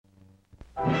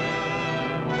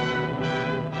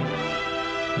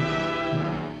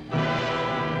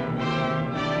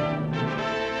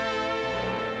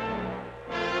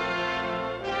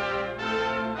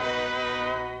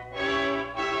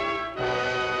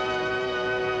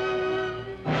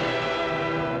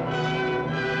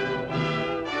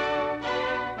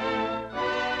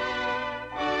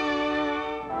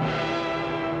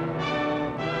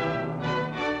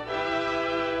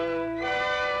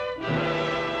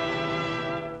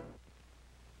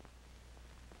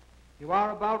You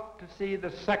are about to see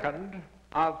the second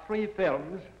of 3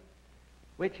 films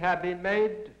which have been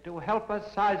made to help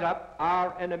us size up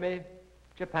our enemy,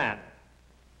 Japan.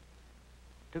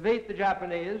 To beat the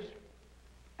Japanese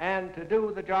and to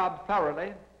do the job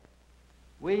thoroughly,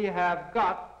 we have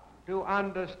got to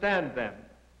understand them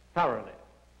thoroughly.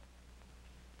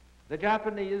 The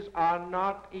Japanese are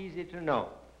not easy to know.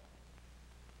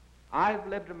 I've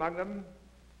lived among them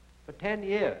for 10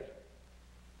 years.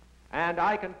 And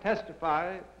I can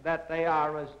testify that they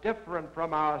are as different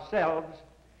from ourselves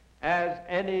as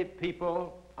any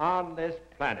people on this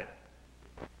planet.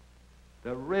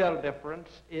 The real difference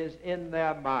is in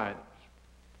their minds.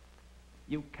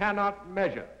 You cannot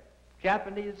measure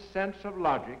Japanese sense of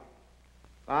logic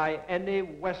by any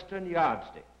Western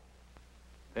yardstick.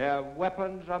 Their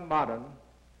weapons are modern.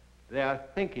 Their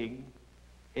thinking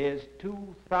is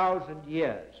 2,000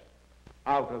 years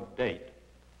out of date.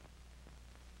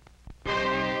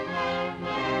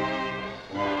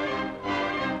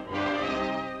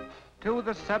 To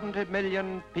the 70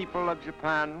 million people of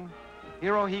Japan,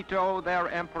 Hirohito, their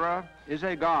emperor, is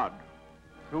a god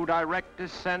through direct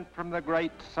descent from the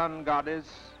great sun goddess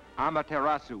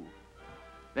Amaterasu.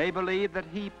 They believe that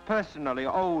he personally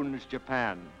owns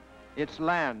Japan, its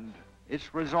land,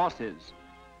 its resources,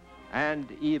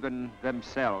 and even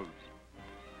themselves.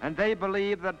 And they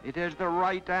believe that it is the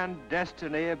right and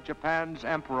destiny of Japan's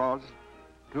emperors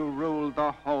to rule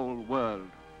the whole world.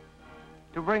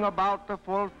 To bring about the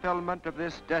fulfillment of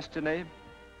this destiny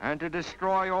and to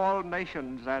destroy all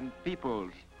nations and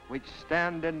peoples which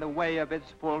stand in the way of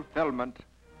its fulfillment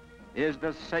is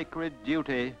the sacred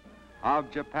duty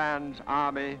of Japan's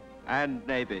army and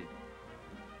navy.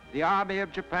 The army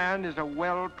of Japan is a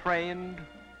well-trained,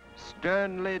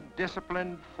 sternly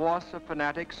disciplined force of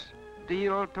fanatics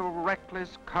steeled to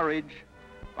reckless courage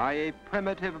by a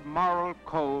primitive moral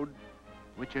code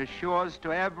which assures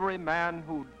to every man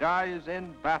who dies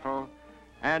in battle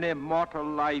an immortal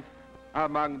life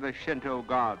among the Shinto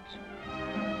gods.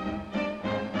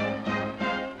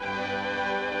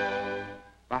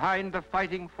 Behind the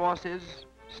fighting forces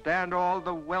stand all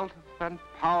the wealth and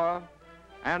power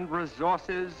and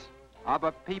resources of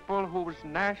a people whose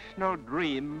national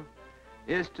dream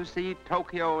is to see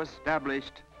Tokyo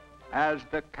established as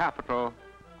the capital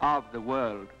of the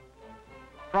world.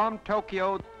 From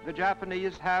Tokyo, the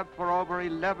Japanese have for over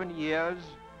 11 years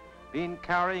been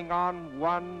carrying on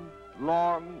one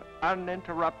long,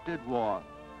 uninterrupted war.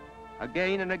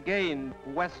 Again and again,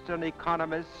 Western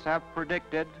economists have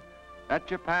predicted that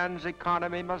Japan's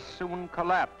economy must soon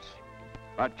collapse.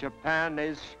 But Japan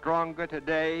is stronger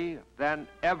today than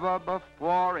ever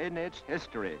before in its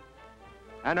history.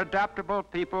 An adaptable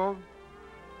people,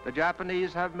 the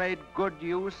Japanese have made good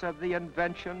use of the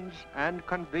inventions and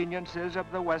conveniences of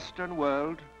the Western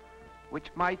world,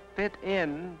 which might fit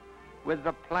in with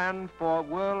the plan for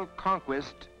world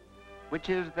conquest, which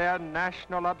is their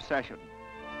national obsession.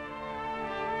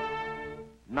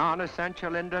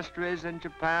 Non-essential industries in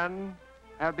Japan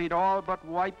have been all but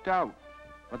wiped out,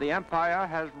 for the empire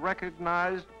has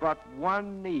recognized but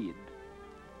one need,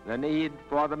 the need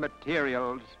for the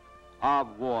materials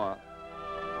of war.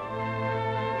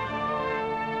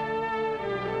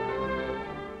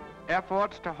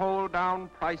 Efforts to hold down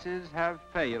prices have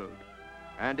failed,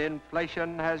 and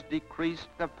inflation has decreased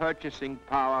the purchasing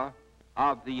power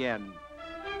of the yen.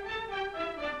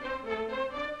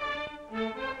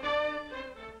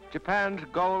 Japan's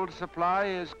gold supply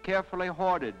is carefully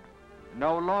hoarded,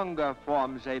 no longer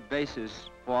forms a basis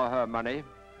for her money,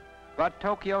 but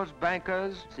Tokyo's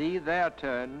bankers see their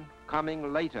turn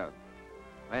coming later,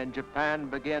 when Japan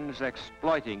begins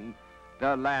exploiting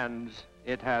the lands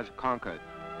it has conquered.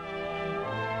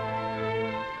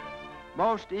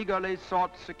 Most eagerly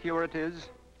sought securities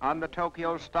on the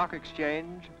Tokyo Stock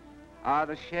Exchange are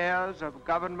the shares of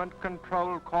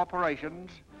government-controlled corporations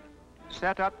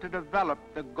set up to develop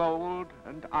the gold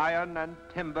and iron and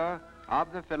timber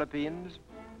of the Philippines,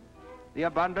 the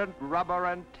abundant rubber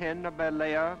and tin of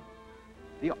Malaya,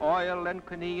 the oil and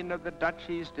quinine of the Dutch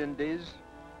East Indies,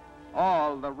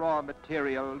 all the raw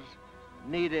materials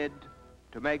needed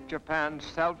to make Japan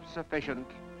self-sufficient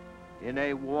in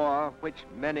a war which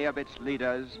many of its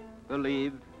leaders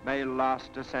believe may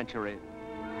last a century.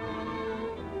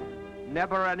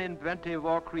 Never an inventive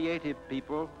or creative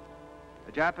people,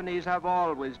 the Japanese have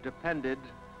always depended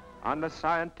on the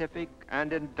scientific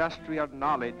and industrial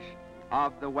knowledge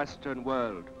of the Western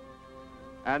world.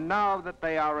 And now that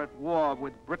they are at war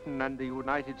with Britain and the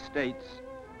United States,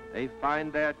 they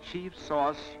find their chief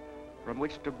source from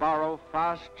which to borrow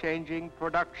fast-changing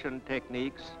production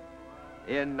techniques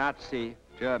in Nazi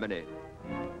Germany.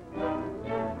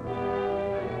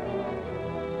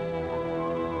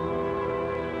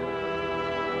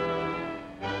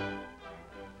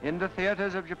 In the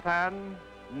theaters of Japan,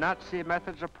 Nazi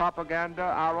methods of propaganda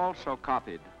are also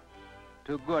copied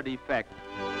to good effect.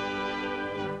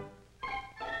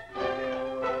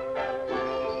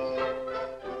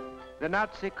 The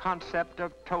Nazi concept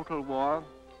of total war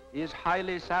is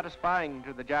highly satisfying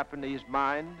to the Japanese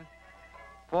mind,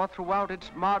 for throughout its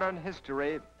modern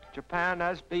history, Japan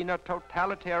has been a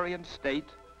totalitarian state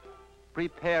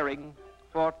preparing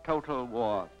for total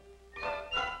war.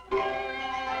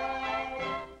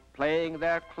 Playing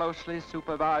their closely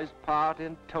supervised part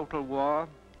in total war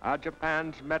are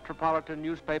Japan's metropolitan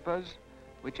newspapers,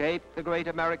 which ape the great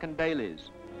American dailies.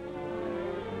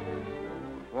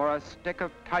 Before a stick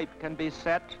of type can be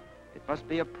set, it must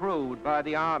be approved by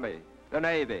the Army, the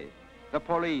Navy, the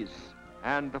police,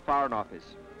 and the Foreign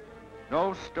Office.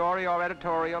 No story or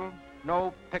editorial,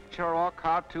 no picture or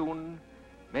cartoon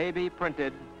may be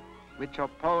printed which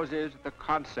opposes the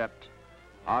concept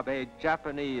of a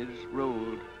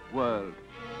Japanese-ruled world.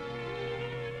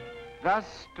 Thus,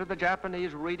 to the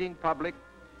Japanese reading public,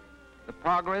 the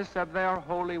progress of their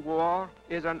holy war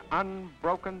is an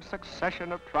unbroken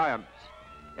succession of triumphs.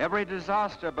 Every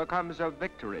disaster becomes a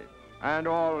victory, and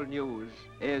all news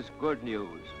is good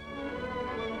news.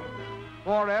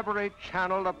 For every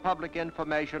channel of public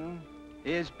information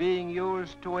is being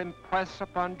used to impress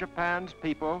upon Japan's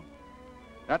people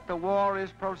that the war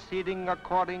is proceeding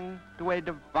according to a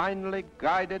divinely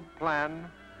guided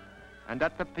plan, and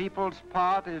that the people's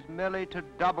part is merely to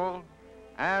double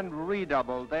and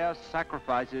redouble their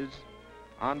sacrifices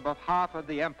on behalf of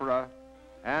the emperor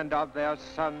and of their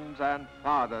sons and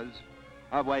fathers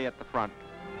away at the front.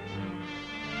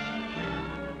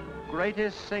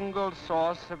 Greatest single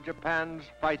source of Japan's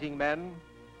fighting men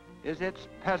is its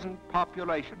peasant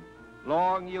population,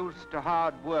 long used to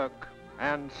hard work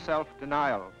and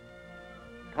self-denial.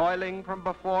 Toiling from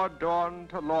before dawn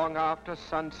to long after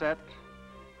sunset,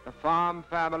 the farm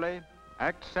family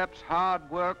accepts hard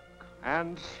work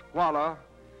and squalor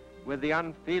with the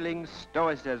unfeeling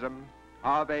stoicism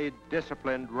of a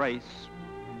disciplined race.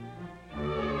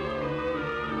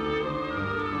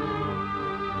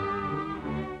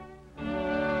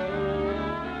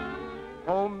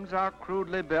 Homes are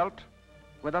crudely built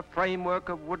with a framework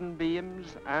of wooden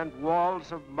beams and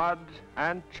walls of mud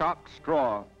and chopped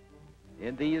straw.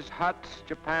 In these huts,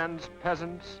 Japan's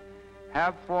peasants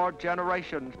have for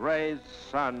generations raised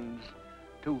sons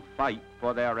to fight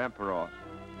for their emperor.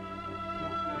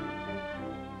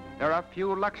 There are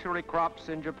few luxury crops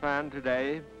in Japan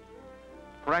today.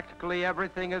 Practically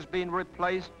everything has been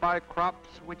replaced by crops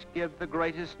which give the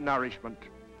greatest nourishment.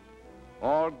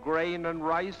 All grain and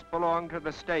rice belong to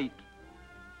the state.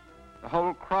 The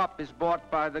whole crop is bought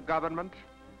by the government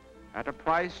at a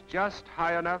price just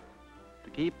high enough to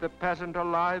keep the peasant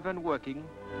alive and working.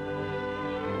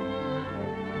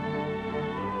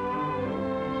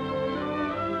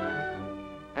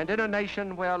 And in a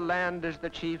nation where land is the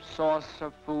chief source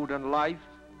of food and life,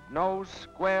 no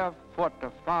square foot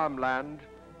of farmland,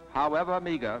 however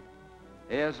meager,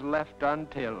 is left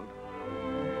untilled.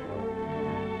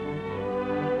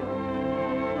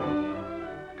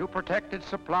 To protect its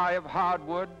supply of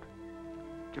hardwood,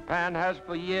 Japan has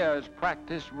for years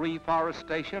practiced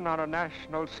reforestation on a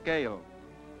national scale.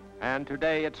 And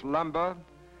today its lumber,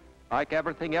 like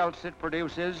everything else it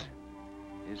produces,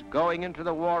 is going into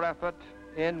the war effort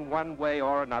in one way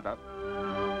or another.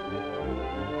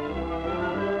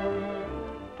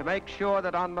 To make sure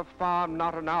that on the farm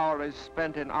not an hour is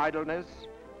spent in idleness,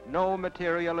 no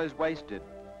material is wasted.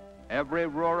 Every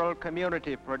rural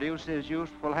community produces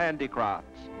useful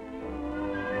handicrafts.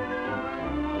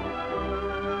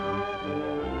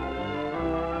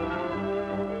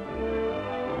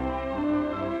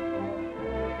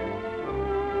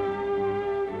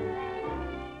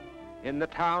 In the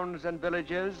towns and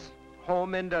villages,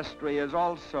 home industry is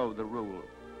also the rule,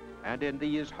 and in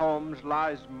these homes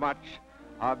lies much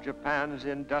of Japan's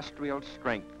industrial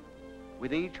strength.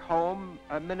 With each home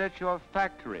a miniature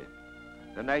factory,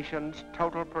 the nation's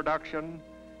total production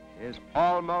is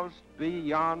almost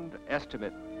beyond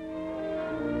estimate.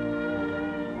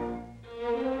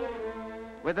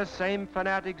 with the same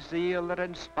fanatic zeal that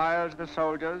inspires the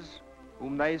soldiers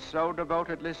whom they so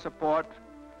devotedly support,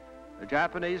 the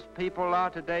Japanese people are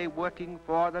today working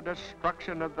for the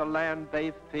destruction of the land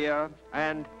they fear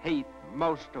and hate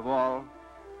most of all,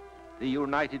 the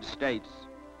United States,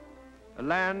 a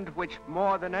land which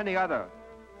more than any other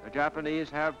the Japanese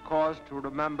have cause to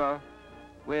remember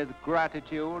with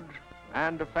gratitude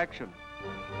and affection.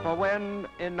 For when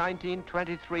in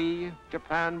 1923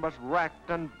 Japan was racked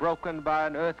and broken by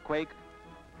an earthquake,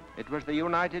 it was the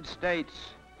United States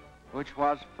which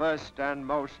was first and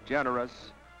most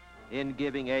generous in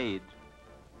giving aid.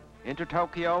 Into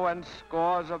Tokyo and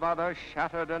scores of other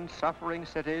shattered and suffering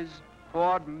cities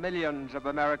poured millions of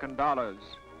American dollars,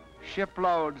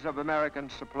 shiploads of American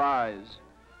supplies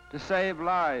to save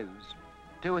lives,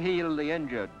 to heal the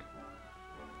injured,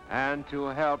 and to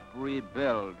help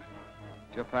rebuild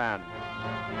Japan.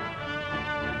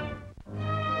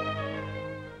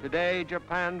 Today,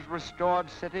 Japan's restored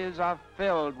cities are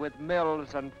filled with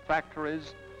mills and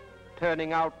factories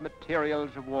turning out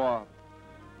materials of war.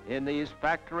 In these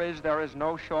factories, there is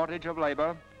no shortage of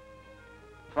labor.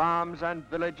 Farms and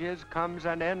villages comes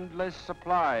an endless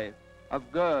supply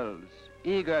of girls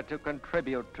eager to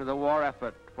contribute to the war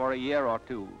effort for a year or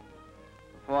two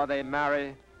before they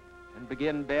marry and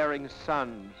begin bearing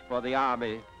sons for the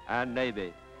Army and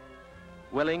Navy.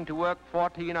 Willing to work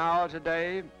 14 hours a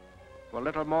day for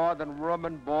little more than room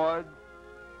and board,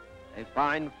 they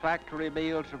find factory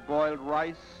meals of boiled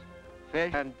rice,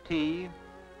 fish, and tea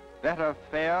better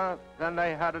fare than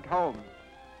they had at home.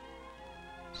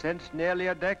 Since nearly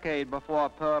a decade before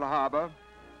Pearl Harbor,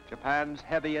 Japan's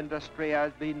heavy industry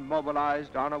has been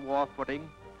mobilized on a war footing.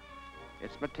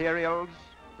 Its materials,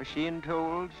 machine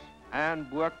tools, and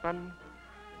workmen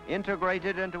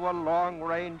integrated into a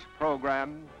long-range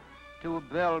program to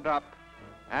build up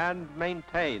and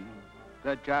maintain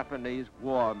the Japanese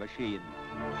war machine.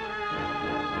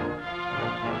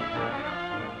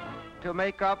 To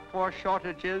make up for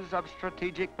shortages of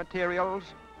strategic materials,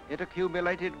 it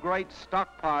accumulated great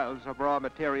stockpiles of raw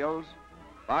materials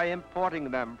by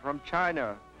importing them from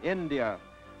China, India,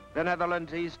 the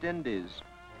Netherlands East Indies,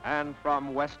 and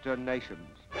from Western nations.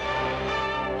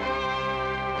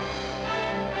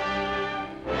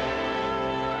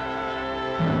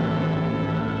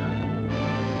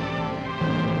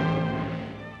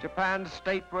 Japan's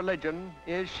state religion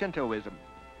is Shintoism,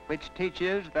 which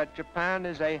teaches that Japan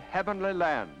is a heavenly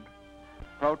land,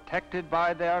 protected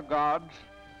by their gods,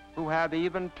 who have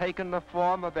even taken the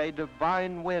form of a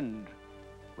divine wind,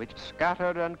 which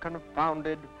scattered and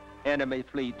confounded enemy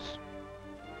fleets.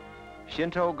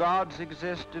 Shinto gods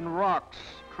exist in rocks,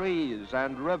 trees,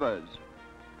 and rivers,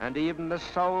 and even the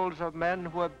souls of men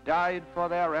who have died for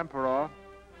their emperor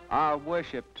are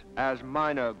worshipped as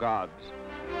minor gods.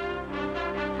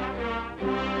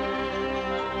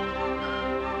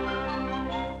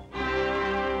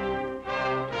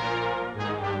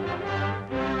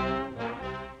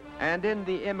 And in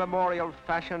the immemorial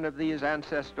fashion of these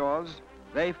ancestors,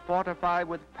 they fortify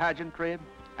with pageantry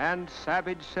and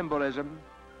savage symbolism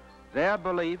their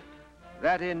belief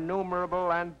that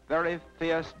innumerable and very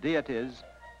fierce deities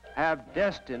have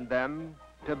destined them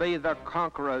to be the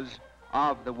conquerors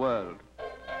of the world.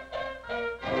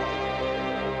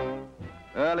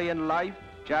 Early in life,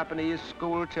 Japanese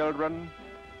school children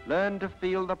learn to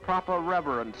feel the proper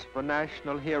reverence for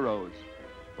national heroes,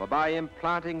 for by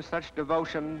implanting such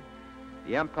devotion,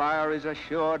 the empire is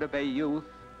assured of a youth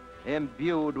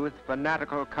imbued with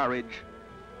fanatical courage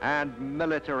and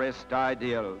militarist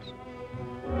ideals.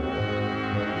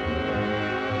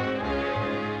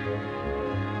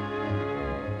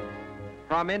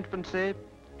 From infancy,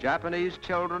 Japanese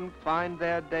children find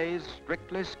their days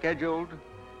strictly scheduled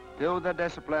to the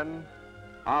discipline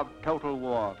of total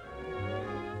war.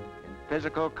 In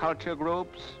physical culture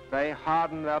groups, they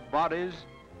harden their bodies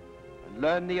and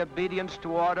learn the obedience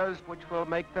to orders which will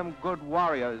make them good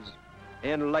warriors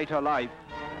in later life.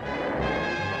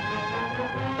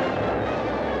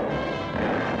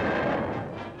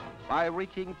 By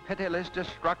wreaking pitiless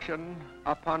destruction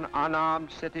upon unarmed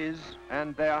cities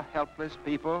and their helpless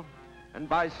people, and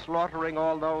by slaughtering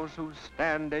all those who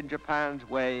stand in Japan's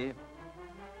way,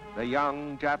 the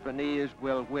young Japanese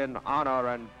will win honor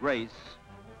and grace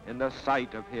in the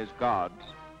sight of his gods.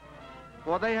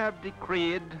 For they have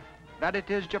decreed that it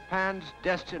is Japan's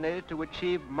destiny to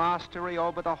achieve mastery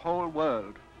over the whole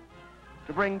world,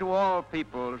 to bring to all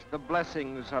peoples the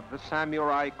blessings of the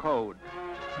samurai code.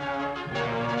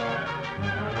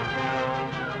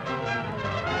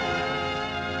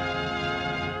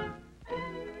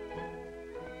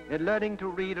 In learning to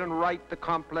read and write the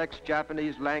complex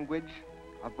Japanese language,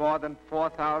 of more than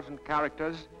 4,000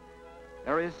 characters,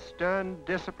 there is stern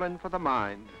discipline for the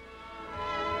mind.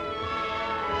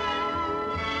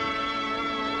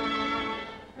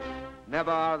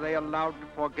 Never are they allowed to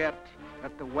forget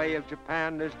that the way of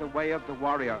Japan is the way of the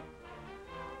warrior,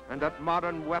 and that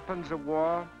modern weapons of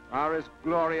war are as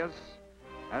glorious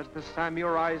as the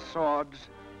samurai swords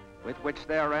with which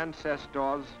their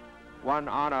ancestors won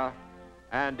honor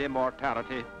and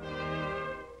immortality.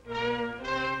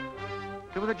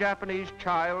 To the Japanese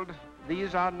child,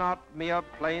 these are not mere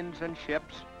planes and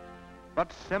ships,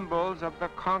 but symbols of the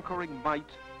conquering might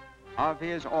of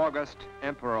his august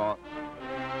emperor.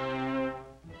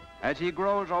 As he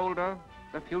grows older,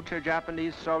 the future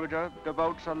Japanese soldier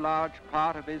devotes a large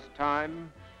part of his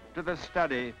time to the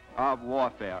study of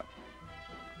warfare.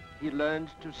 He learns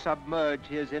to submerge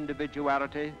his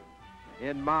individuality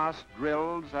in mass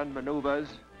drills and maneuvers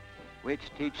which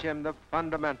teach him the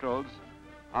fundamentals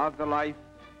of the life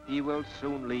he will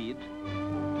soon lead.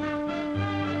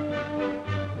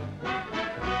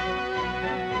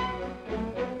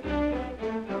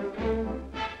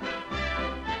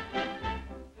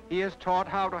 He is taught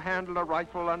how to handle a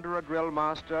rifle under a drill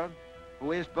master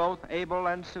who is both able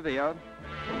and severe.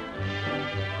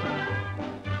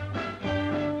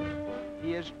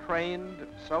 He is trained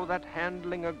so that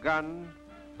handling a gun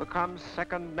becomes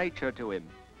second nature to him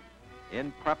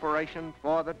in preparation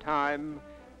for the time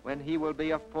when he will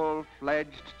be a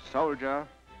full-fledged soldier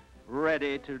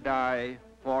ready to die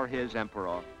for his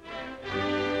emperor.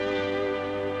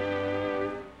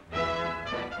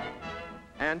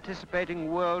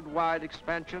 Anticipating worldwide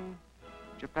expansion,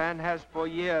 Japan has for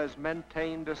years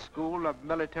maintained a school of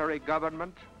military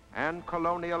government and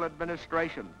colonial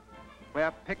administration,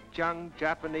 where picked young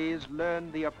Japanese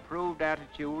learn the approved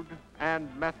attitude and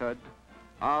method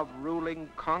of ruling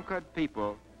conquered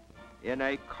people in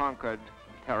a conquered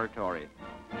territory.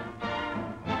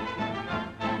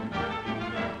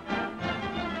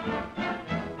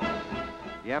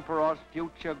 The emperor's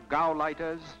future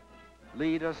Gauleiters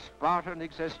lead a Spartan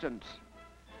existence,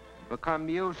 become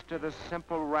used to the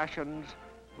simple rations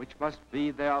which must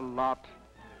be their lot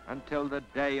until the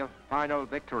day of final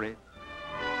victory.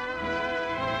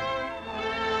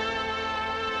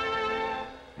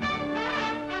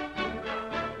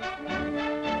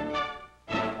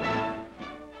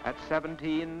 At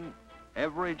 17,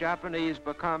 every Japanese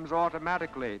becomes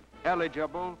automatically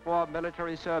eligible for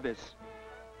military service.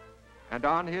 And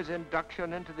on his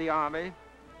induction into the army,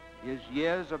 his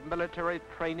years of military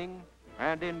training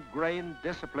and ingrained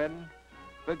discipline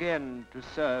begin to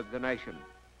serve the nation.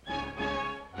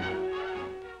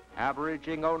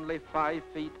 Averaging only 5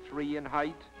 feet 3 in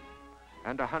height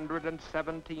and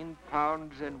 117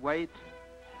 pounds in weight,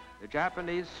 the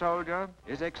Japanese soldier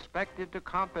is expected to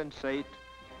compensate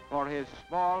for his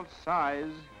small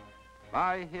size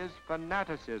by his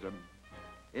fanaticism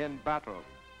in battle.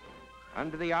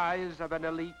 Under the eyes of an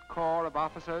elite corps of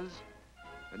officers,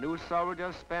 the new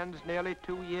soldier spends nearly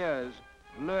 2 years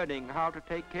learning how to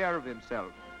take care of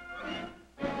himself.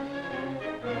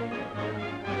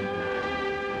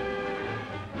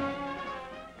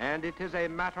 And it is a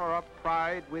matter of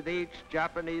pride with each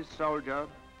Japanese soldier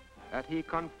that he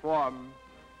conform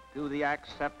to the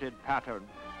accepted pattern.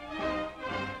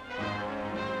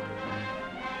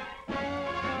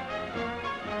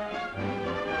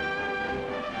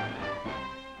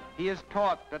 He is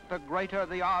taught that the greater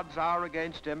the odds are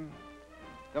against him,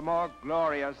 the more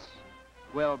glorious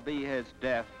will be his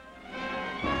death.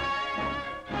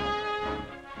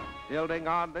 Building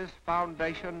on this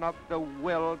foundation of the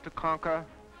will to conquer,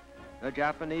 the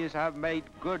Japanese have made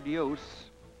good use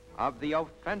of the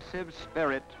offensive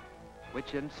spirit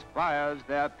which inspires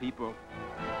their people.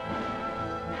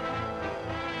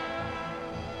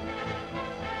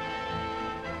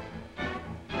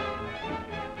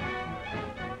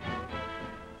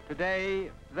 Today,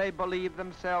 they believe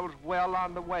themselves well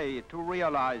on the way to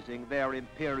realizing their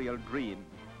imperial dream,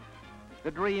 the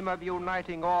dream of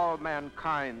uniting all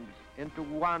mankind into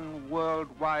one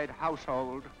worldwide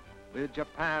household with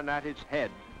Japan at its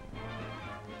head.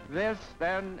 This,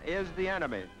 then, is the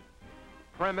enemy,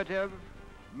 primitive,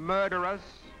 murderous,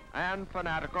 and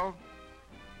fanatical.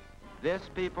 This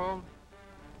people,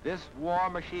 this war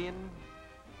machine,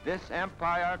 this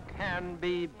empire can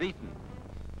be beaten.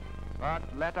 But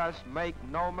let us make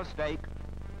no mistake,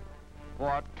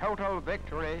 for total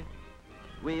victory,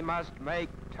 we must make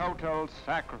total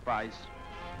sacrifice.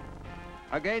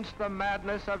 Against the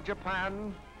madness of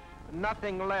Japan,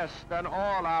 nothing less than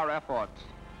all our efforts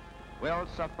will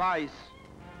suffice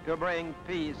to bring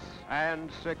peace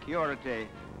and security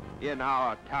in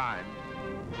our time.